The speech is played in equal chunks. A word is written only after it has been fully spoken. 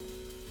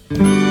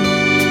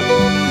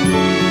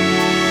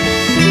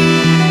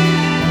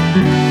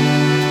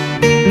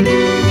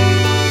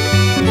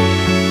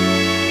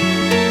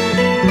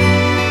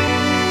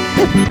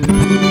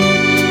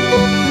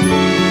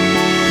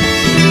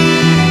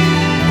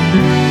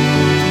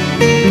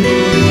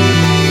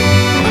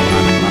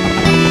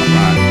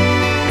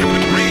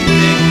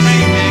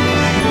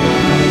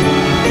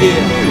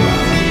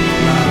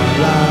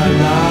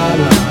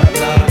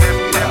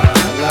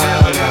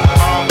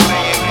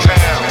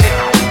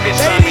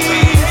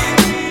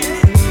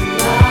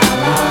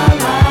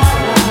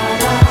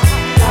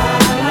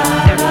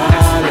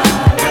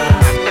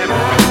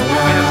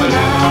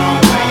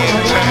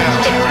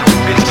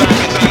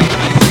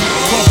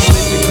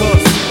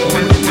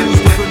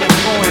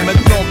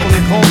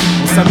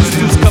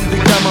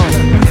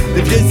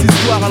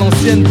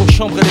l'ancienne pour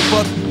chambrer les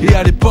potes. Et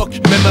à l'époque,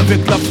 même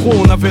avec l'afro,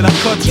 on avait la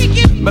cote.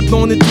 Maintenant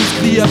on est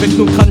tous grillés avec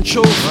nos crânes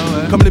chauds,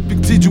 comme les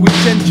petits du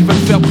week-end qui veulent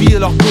faire briller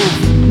leur go.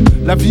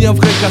 La vie un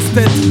vrai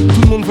casse-tête,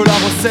 tout le monde veut la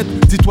recette.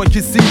 Dis-toi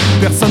qu'ici,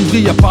 personne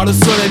brille à part le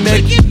soleil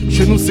mec.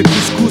 Chez nous c'est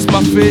couscous,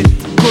 mafé,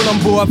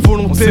 Colombo à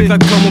volonté. On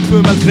s'éclate comme on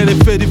peut malgré les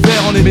faits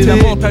divers en été. Mais la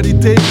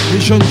mentalité,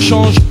 les jeunes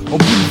changent, on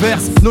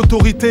bouleverse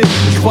l'autorité.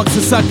 Je crois que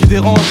c'est ça qui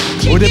dérange.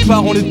 Au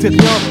départ on était rien,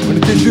 on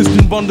était juste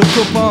une bande de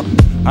copains.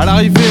 À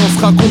l'arrivée on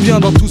sera combien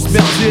dans tout ce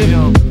merdier.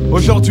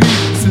 Aujourd'hui,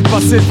 si le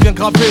passé vient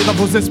gravé dans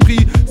vos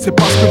esprits, c'est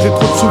parce que j'ai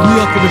trop de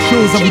souvenirs que de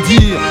choses à vous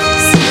dire.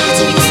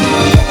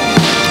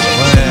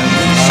 Ouais,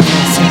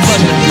 c'est pas